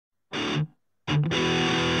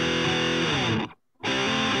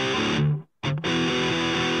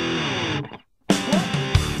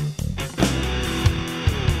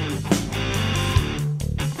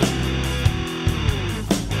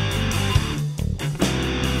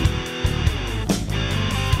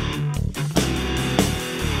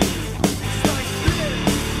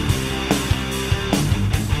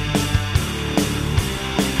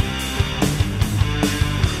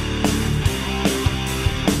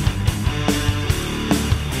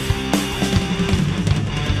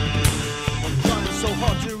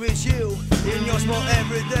small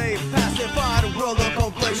everyday pacified world of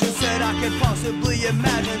completion said I can possibly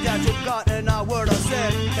imagine that you've gotten a word I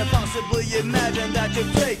said. Can possibly imagine that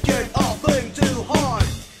you've taken a thing too hard.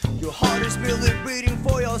 Your heart is merely beating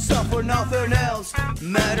for yourself, for nothing else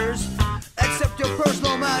matters except your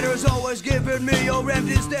personal matters. Always giving me your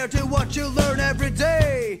empty stare to what you learn every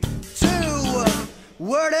day. To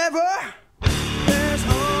whatever. There's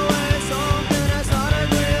always something that's not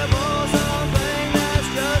agreeable, something that's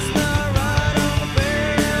just not right or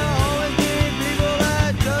fair. Always need people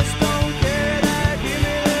that just don't care, that give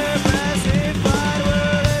me their pacified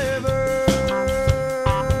whatever.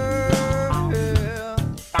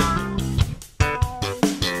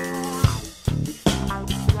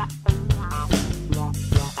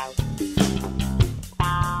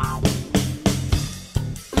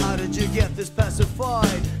 How did you get this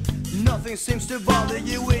pacified? Nothing seems to bother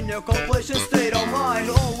you in your completion state of mind.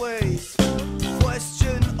 Always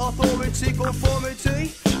question authority,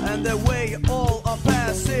 conformity, and the way all are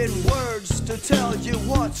passing words to tell you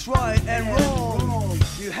what's right and wrong.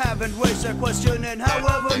 You haven't raised a question in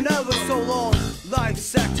however never so long.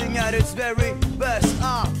 Life's acting at its very best.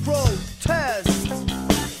 I protest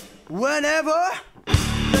whenever